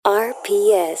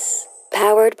RPS,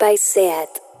 powered by SEAT.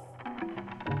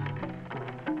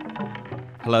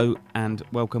 Hello and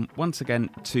welcome once again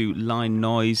to Line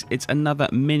Noise. It's another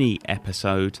mini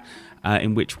episode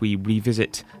in which we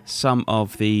revisit some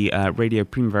of the Radio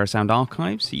Primavera Sound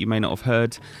archives that you may not have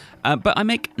heard. But I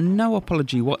make no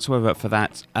apology whatsoever for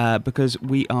that because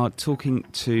we are talking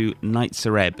to Night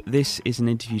Sareb. This is an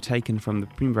interview taken from the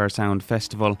Primavera Sound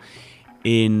Festival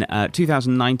in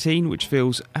 2019, which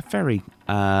feels a very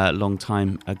long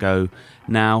time ago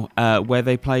now, where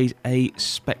they played a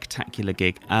spectacular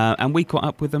gig, and we caught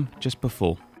up with them just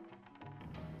before.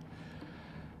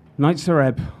 Night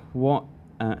Sareb, what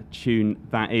a tune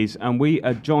that is, and we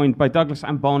are joined by Douglas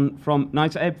and Bon from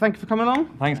Night Sareb. Thank you for coming along.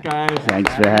 Thanks, guys.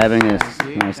 Thanks for having us.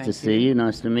 Nice to see you.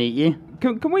 Nice to meet you.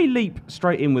 Can we leap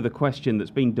straight in with a question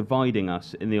that's been dividing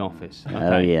us in the office? Okay.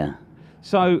 Oh yeah.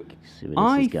 So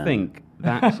I going. think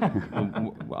that's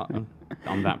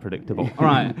I'm that predictable. All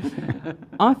right.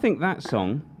 I think that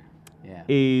song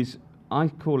is, I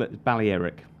call it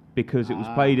Balearic because it was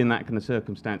played in that kind of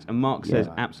circumstance, and Mark says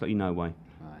absolutely no way.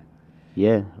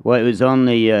 Yeah. Well, it was on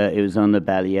the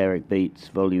Balearic Beats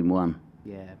Volume 1.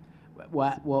 Yeah.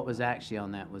 What was actually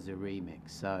on that was a remix,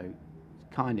 so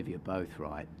kind of you're both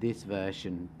right. This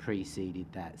version preceded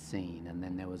that scene, and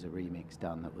then there was a remix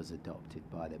done that was adopted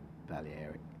by the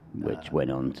Balearic. Which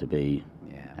went on to be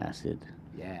Acid.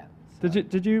 Yeah. So.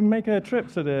 Did you make a trip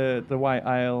to the White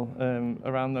Isle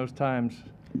around those times?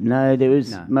 No, there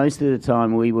was most of the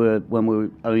time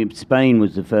Spain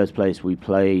was the first place we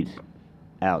played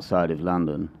outside of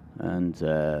London, and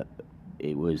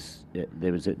there was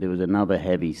another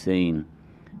heavy scene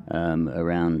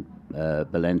around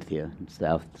Valencia,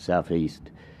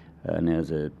 southeast, and there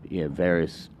was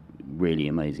various really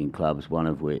amazing clubs. One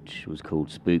of which was called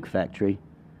Spook Factory.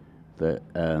 That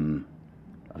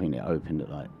I think it opened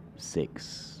at like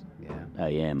 6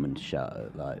 a.m. and shut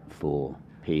at like 4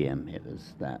 p.m. It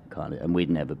was that kind of, and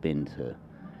we'd never been to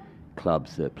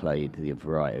clubs that played the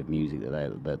variety of music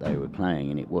that they were playing,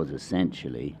 and it was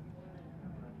essentially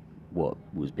what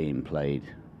was being played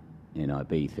in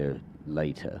Ibiza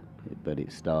later, but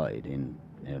it started in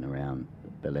and around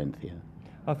Valencia.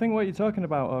 I think what you're talking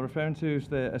about or referring to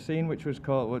is a scene which was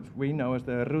called, what we know as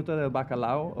the Ruta del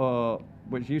Bacalao, or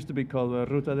which used to be called the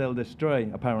Ruta del Destroy,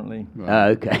 apparently. Right.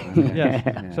 Oh, okay.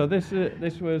 Yes. So this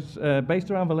was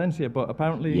based around Valencia, but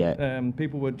apparently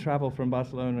people would travel from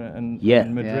Barcelona and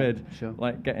Madrid,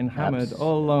 like getting hammered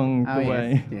all along the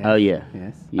way. Yes. Oh yeah.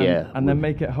 Yes. And then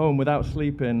make it home without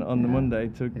sleeping on the Monday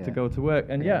to go to work.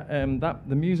 And that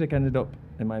the music ended up,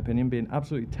 in my opinion, being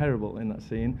absolutely terrible in that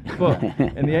scene. But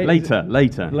in the 80s,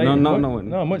 later.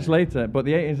 No, much later. But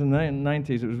the 80s and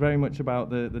 90s, it was very much about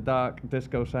the dark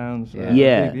disco sounds.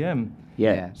 BBM.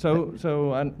 Yeah.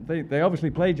 So and they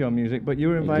obviously played your music, but you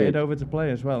were invited over to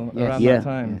play as well around that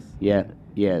time. Yes.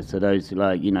 Yeah. So those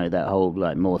that whole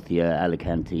Murcia,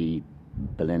 Alicante,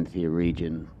 Valencia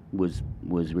region was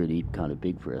really kind of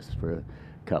big for us for a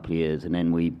couple of years, and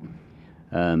then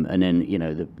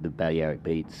the Balearic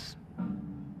Beats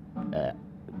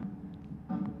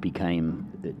became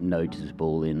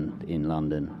noticeable in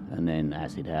London, and then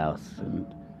Acid House, and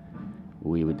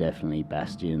we were definitely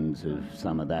bastions of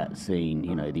some of that scene,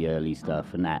 the early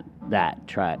stuff, and that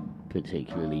track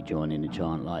particularly, Joining the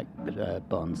Chant, like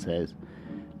Bon says.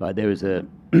 Like there was a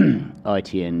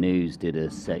ITN News did a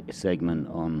segment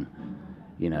on,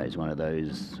 it's one of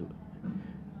those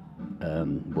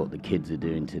what the kids are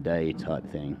doing today type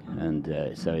thing, and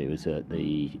so it was at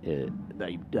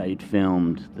they'd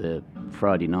filmed the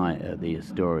Friday night at the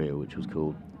Astoria, which was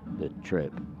called The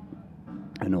Trip,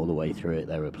 and all the way through it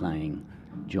they were playing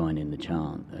Joining the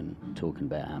Chant and talking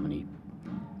about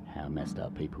how messed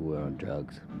up people were on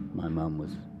drugs. My mum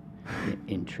was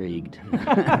intrigued.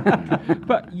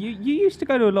 But you used to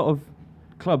go to a lot of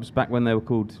clubs back when they were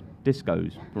called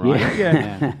discos, right?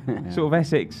 Yeah. Sort of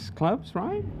Essex clubs,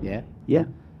 right? Yeah.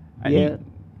 And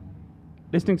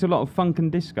listening to a lot of funk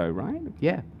and disco, right?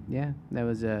 Yeah. There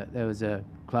was a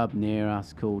club near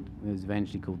us it was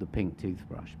eventually called the Pink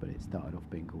Toothbrush, but it started off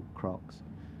being called Crocs.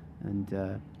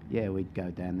 And we'd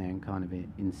go down there and kind of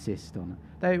insist on it.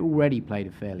 They already played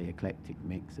a fairly eclectic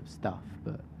mix of stuff,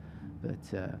 but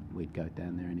we'd go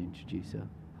down there and introduce a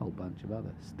whole bunch of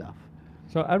other stuff.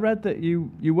 So I read that you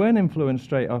weren't influenced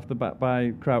straight off the bat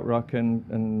by krautrock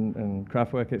and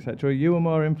Kraftwerk, etc. You were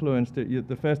more influenced.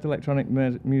 The first electronic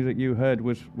music you heard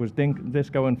was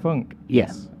disco and funk.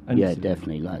 Yes,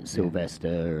 definitely, like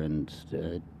Sylvester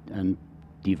and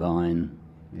Divine.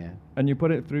 Yeah. And you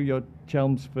put it through your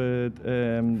Chelmsford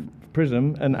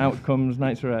prism, and out comes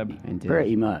Night Sareb. Indeed.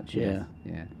 Pretty much, yeah.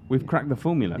 We've cracked the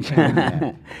formula.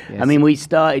 Yes. I mean, we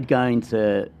started going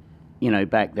to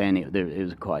back then it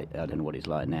was quite. I don't know what it's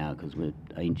like now because we're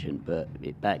ancient, but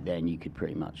back then you could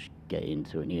pretty much get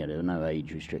into it. There were no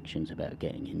age restrictions about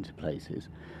getting into places.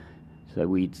 So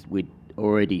we'd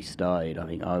already started. I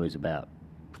think I was about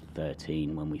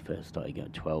 13 when we first started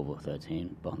going. 12 or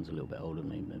 13. Bond's a little bit older than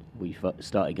me, but we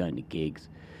started going to gigs.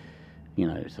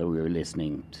 So we were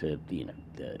listening to the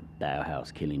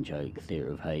Bauhaus, Killing Joke,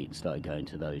 Theatre of Hate. Started going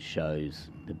to those shows,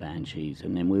 the Banshees,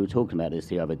 and then we were talking about this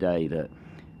the other day that.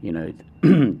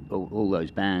 All those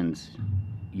bands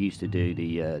used to do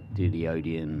the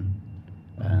Odeon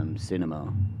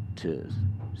cinema tours.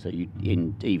 So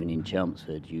even in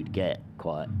Chelmsford, you'd get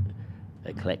quite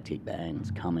eclectic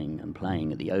bands coming and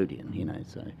playing at the Odeon.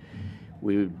 So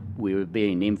we were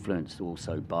being influenced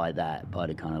also by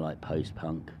the kind of like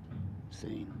post-punk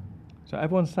scene. So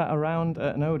everyone sat around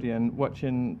at an Odeon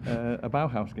watching a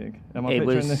Bauhaus gig. Am I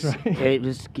picturing this right? It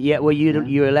was, yeah. Well,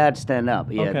 you're allowed to stand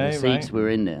up. Yeah, okay, the seats were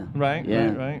in there. Right,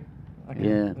 yeah. right. Okay.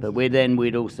 Yeah, but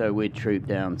we'd troop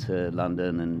down to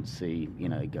London and see,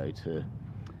 go to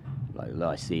like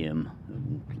Lyceum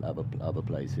and other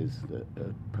places that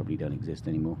probably don't exist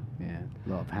anymore. Yeah, a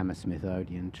lot of Hammersmith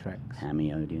Odeon tracks.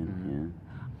 Hammy Odeon,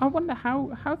 yeah. I wonder how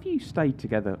have you stayed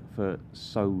together for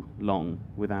so long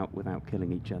without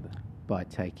killing each other? By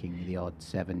taking the odd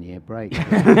 7-year break.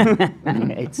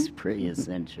 It's pretty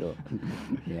essential.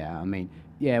 Yeah, I mean,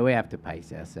 we have to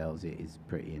pace ourselves. It is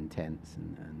pretty intense,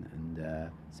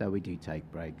 and so we do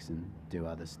take breaks and do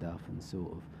other stuff, and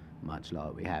sort of much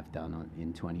like we have done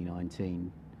in 2019,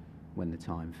 when the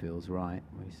time feels right,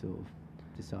 we sort of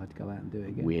decide to go out and do it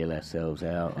again. Wheel ourselves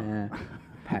out.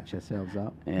 Patch ourselves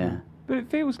up. Yeah. But it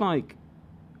feels like,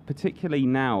 particularly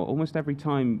now, almost every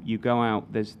time you go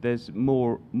out, there's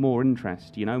more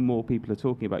interest. More people are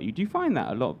talking about you. Do you find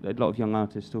that a lot of young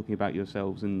artists talking about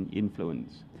yourselves and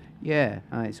influence? Yeah,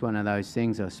 it's one of those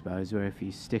things, I suppose, where if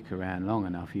you stick around long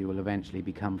enough, you will eventually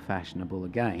become fashionable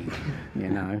again.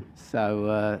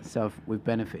 So we've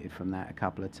benefited from that a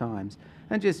couple of times,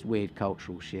 and just weird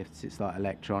cultural shifts. It's like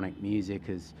electronic music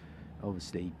has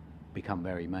obviously become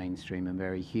very mainstream and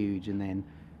very huge, and then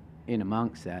in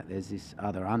amongst that, there's this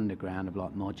other underground of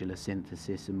like modular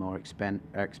synthesis and more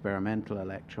experimental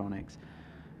electronics.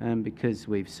 And because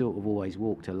we've sort of always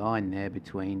walked a line there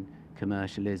between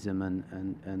commercialism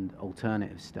and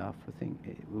alternative stuff, I think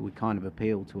we kind of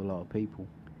appeal to a lot of people.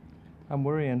 I'm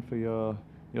worrying for your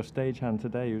stagehand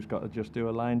today, who's got to just do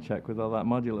a line check with all that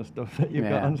modular stuff that you've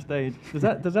got on stage.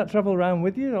 Does that travel around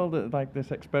with you, all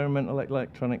this experimental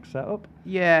electronic setup?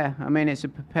 Yeah, I mean, it's a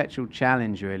perpetual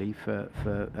challenge really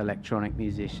for electronic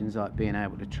musicians, like being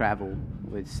able to travel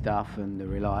with stuff and the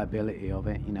reliability of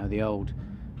it. The old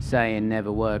saying,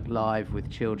 never work live with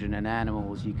children and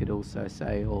animals. You could also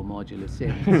say, or modular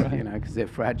synths, because they're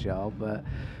fragile.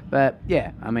 But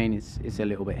yeah, I mean, it's a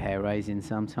little bit hair-raising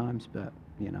sometimes, but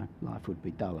life would be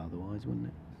dull otherwise, wouldn't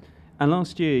it? And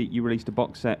last year you released a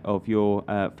box set of your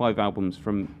 5 albums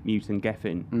from Mute and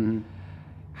Geffen. Mm-hmm.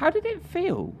 How did it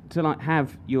feel to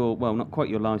have your, well, not quite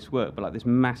your life's work, but this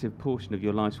massive portion of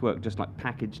your life's work just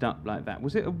packaged up like that?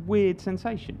 Was it a weird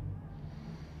sensation?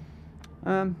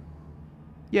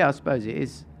 Yeah, I suppose it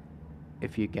is,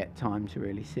 if you get time to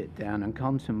really sit down and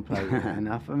contemplate it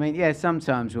enough. I mean, yeah,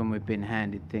 sometimes when we've been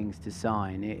handed things to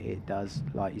sign, it does,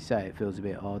 like you say, it feels a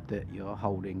bit odd that you're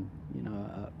holding,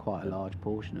 quite a large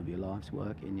portion of your life's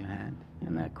work in your hand.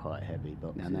 And they're quite heavy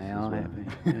boxes. And they are well. heavy,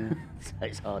 yeah. So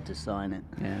it's hard to sign it.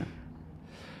 Yeah.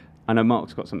 I know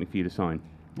Mark's got something for you to sign.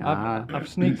 I've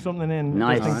sneaked something in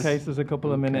nice. just in case there's a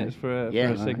couple of minutes for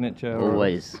a signature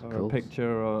always. or a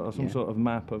picture or some sort of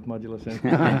map of modular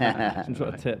synth, some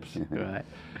sort of tips. Right.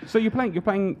 So you're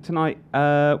playing tonight.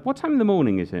 What time in the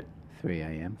morning is it? 3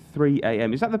 a.m. 3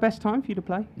 a.m. Is that the best time for you to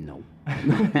play? No.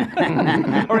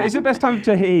 Or is it the best time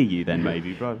to hear you then,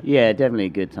 maybe, brother? Yeah, definitely a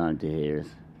good time to hear us.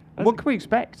 What can we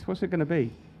expect? What's it going to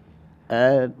be?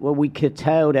 Well, we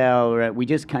curtailed our. We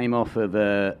just came off of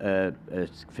a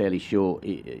fairly short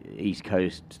East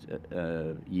Coast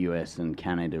US and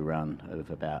Canada run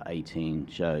of about 18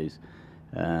 shows.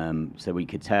 So we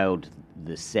curtailed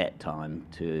the set time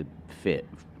to fit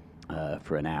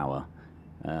for an hour.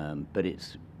 But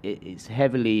it's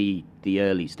heavily the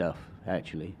early stuff,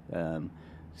 actually.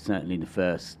 Certainly the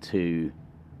first 2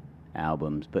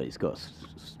 albums, but it's got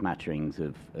smatterings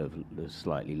of the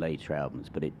slightly later albums,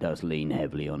 but it does lean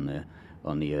heavily on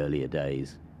the earlier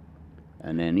days.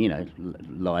 And then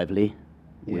lively.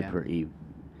 Yeah. We're pretty.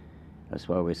 That's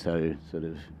why we're so sort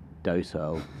of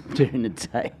docile during the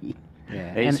day.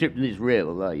 Yeah, it's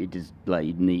real. You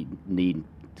need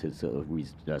to sort of,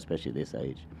 especially at this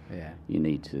age. Yeah. You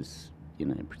need to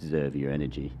preserve your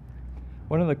energy.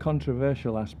 one of the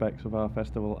controversial aspects of our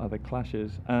festival are the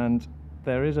clashes, and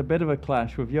there is a bit of a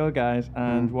clash with your guys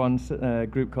and one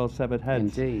group called Severed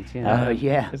Heads. Indeed, yeah.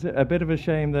 Yeah. Is it a bit of a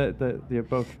shame that you're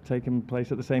both taking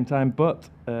place at the same time? But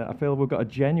I feel we've got a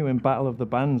genuine battle of the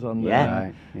bands on there. Yeah.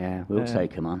 Right, yeah. We'll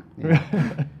take them on.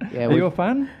 Yeah, Are you a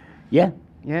fan? Yeah.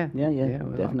 Yeah, Yeah,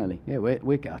 definitely. Yeah,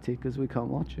 we're gutted because we can't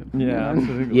watch them. Yeah,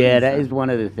 absolutely. Yeah, that is one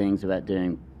of the things about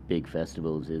doing big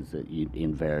festivals is that you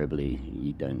invariably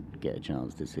you don't get a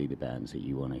chance to see the bands that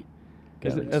you want to.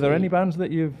 Are there any bands that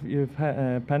you've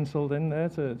penciled in there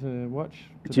to watch?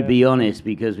 To be honest,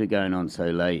 because we're going on so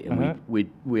late, and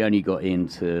we only got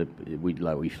into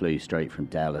we flew straight from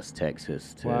Dallas,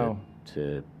 Texas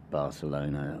to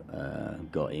Barcelona.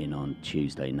 Got in on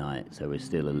Tuesday night, so we're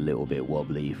still a little bit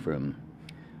wobbly from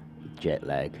jet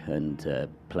lag and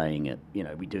playing at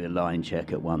we do a line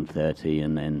check at 1:30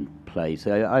 and then play.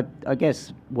 So I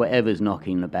guess whatever's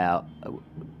knocking about.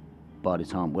 By the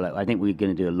time, I think we're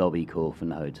going to do a lobby call from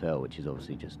the hotel, which is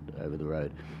obviously just over the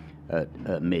road,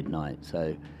 at midnight.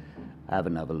 So have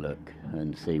another look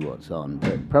and see what's on.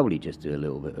 But probably just do a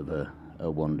little bit of a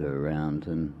wander around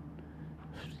and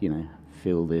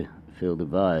feel the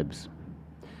vibes.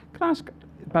 Can I ask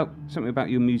something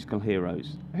about your musical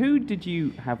heroes? Who did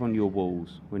you have on your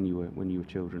walls when you were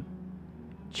children?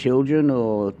 Children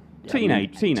or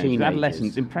Teenagers,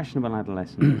 adolescents, impressionable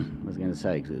adolescents. I was going to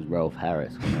say, because it was Rolf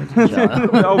Harris when I was a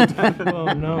child.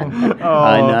 Oh, no. Oh,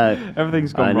 I know.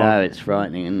 Everything's gone wrong. I know, it's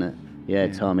frightening, isn't it? Yeah,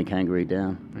 Tie Me Kangaroo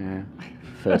Down. Yeah.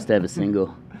 First ever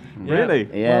single. Really?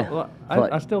 Yeah. Well,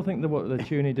 I still think that what the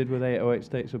tune he did with 808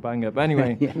 States a banger. But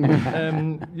anyway,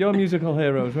 your musical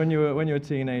heroes when you were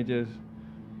teenagers.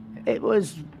 It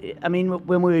was, I mean,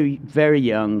 when we were very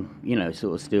young,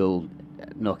 sort of still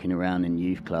knocking around in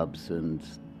youth clubs, and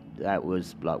that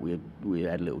was like we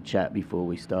had a little chat before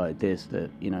we started this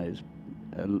that it was,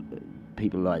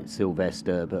 people like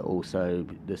Sylvester, but also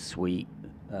the Sweet,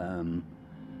 and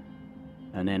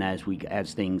then as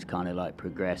things kind of like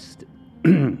progressed,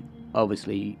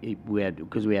 obviously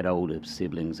because we had older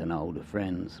siblings and older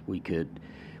friends, we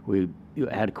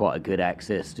had quite a good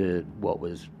access to what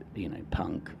was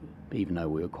punk, even though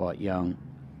we were quite young,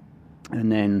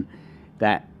 and then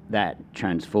that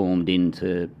transformed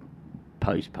into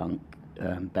post-punk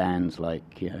bands like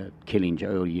Killing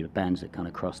Joke, bands that kind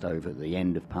of crossed over at the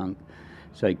end of punk.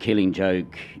 So Killing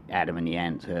Joke, Adam and the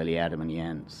Ants, early Adam and the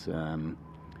Ants,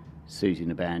 Susie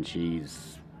and the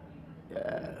Banshees,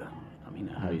 a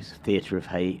host, Theatre of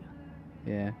Hate.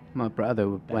 Yeah, my brother,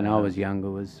 when I was younger,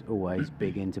 was always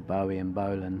big into Bowie and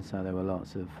Bolan, so there were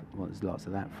lots of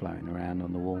that floating around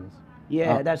on the walls.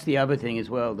 Yeah, that's the other thing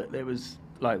as well, that there was,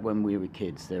 like when we were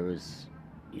kids, there was,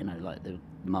 like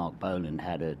Mark Bolan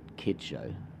had a kid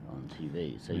show on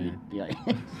TV, so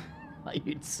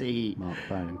you'd see Mark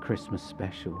Bolan Christmas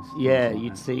specials. Yeah,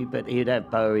 you'd see, but he'd have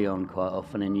Bowie on quite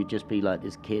often, and you'd just be like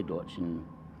this kid watching.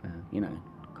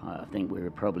 I think we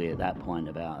were probably at that point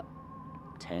about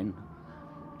 10.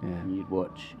 Yeah, and you'd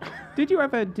watch. Did you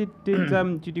ever did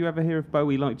you ever hear if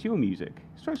Bowie liked your music?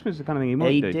 Strikes me as the kind of thing he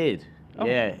might do. He did. Oh.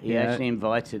 Yeah, he actually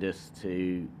invited us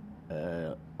to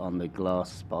on the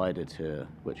Glass Spider tour,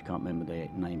 which I can't remember the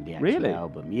name of the actual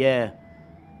album. Yeah,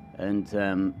 and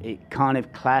it kind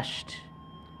of clashed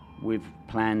with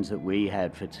plans that we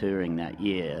had for touring that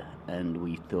year, and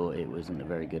we thought it wasn't a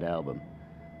very good album.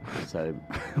 So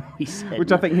we said,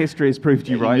 which I think history has proved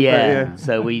you right. Yeah.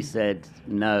 So we said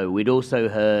no. We'd also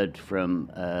heard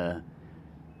from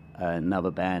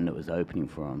another band that was opening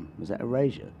for him. Was that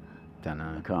Erasure? Don't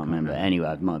know. I can't remember. Anyway,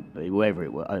 it might be whoever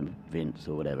it was, Vince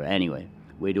or whatever. Anyway,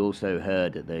 we'd also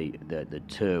heard that the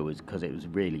tour was, because it was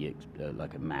really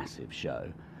like a massive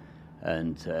show,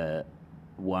 and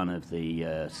one of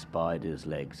the Spider's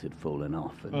legs had fallen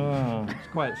off. And it's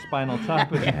quite Spinal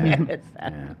Tap, isn't it?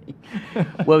 Exactly.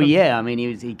 Well, yeah. I mean,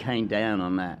 he came down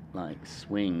on that like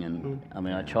swing, and I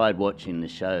mean, I tried watching the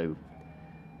show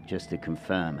just to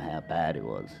confirm how bad it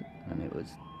was, and it was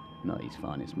not his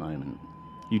finest moment.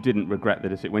 You didn't regret the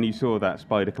decision when you saw that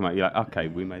spider come out. You're like, okay,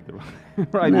 we made the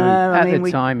right no, move. At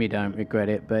the time, you don't regret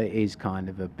it, but it is kind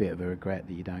of a bit of a regret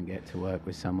that you don't get to work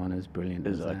with someone as brilliant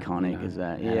as that, iconic as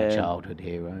that. Yeah, a childhood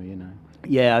hero,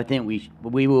 Yeah, I think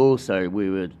we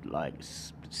were like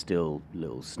still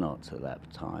little snots at that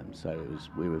time, so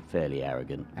we were fairly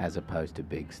arrogant. As opposed to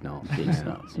big snots. Big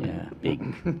snots, yeah,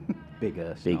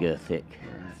 bigger, thicker snots.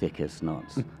 thicker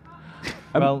snots.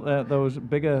 Well, those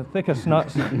bigger, thicker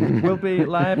snots will be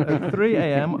live at 3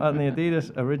 a.m. on the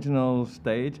Adidas Original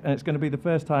stage, and it's going to be the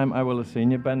first time I will have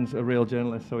seen you. Ben's a real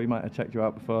journalist, so he might have checked you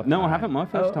out before. No, I haven't. My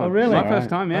first time. Oh, really? My first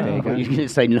time, yeah. Oh, you can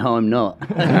say no, I'm not.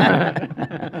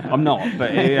 I'm not,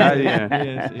 but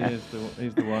yeah.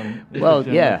 He's the one. He's Well,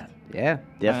 the yeah, Yeah.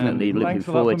 definitely looking thanks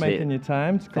a lot forward for to making it. your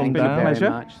time to come Thank you down. very pleasure.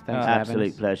 much. Thanks for having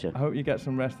Absolute us. pleasure. I hope you get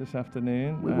some rest this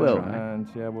afternoon. We will. And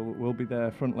yeah, we'll be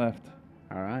there front left.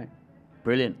 All right.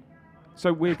 Brilliant.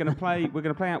 So we're going to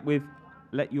play out with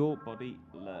 "Let Your Body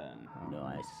Learn."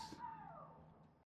 Nice.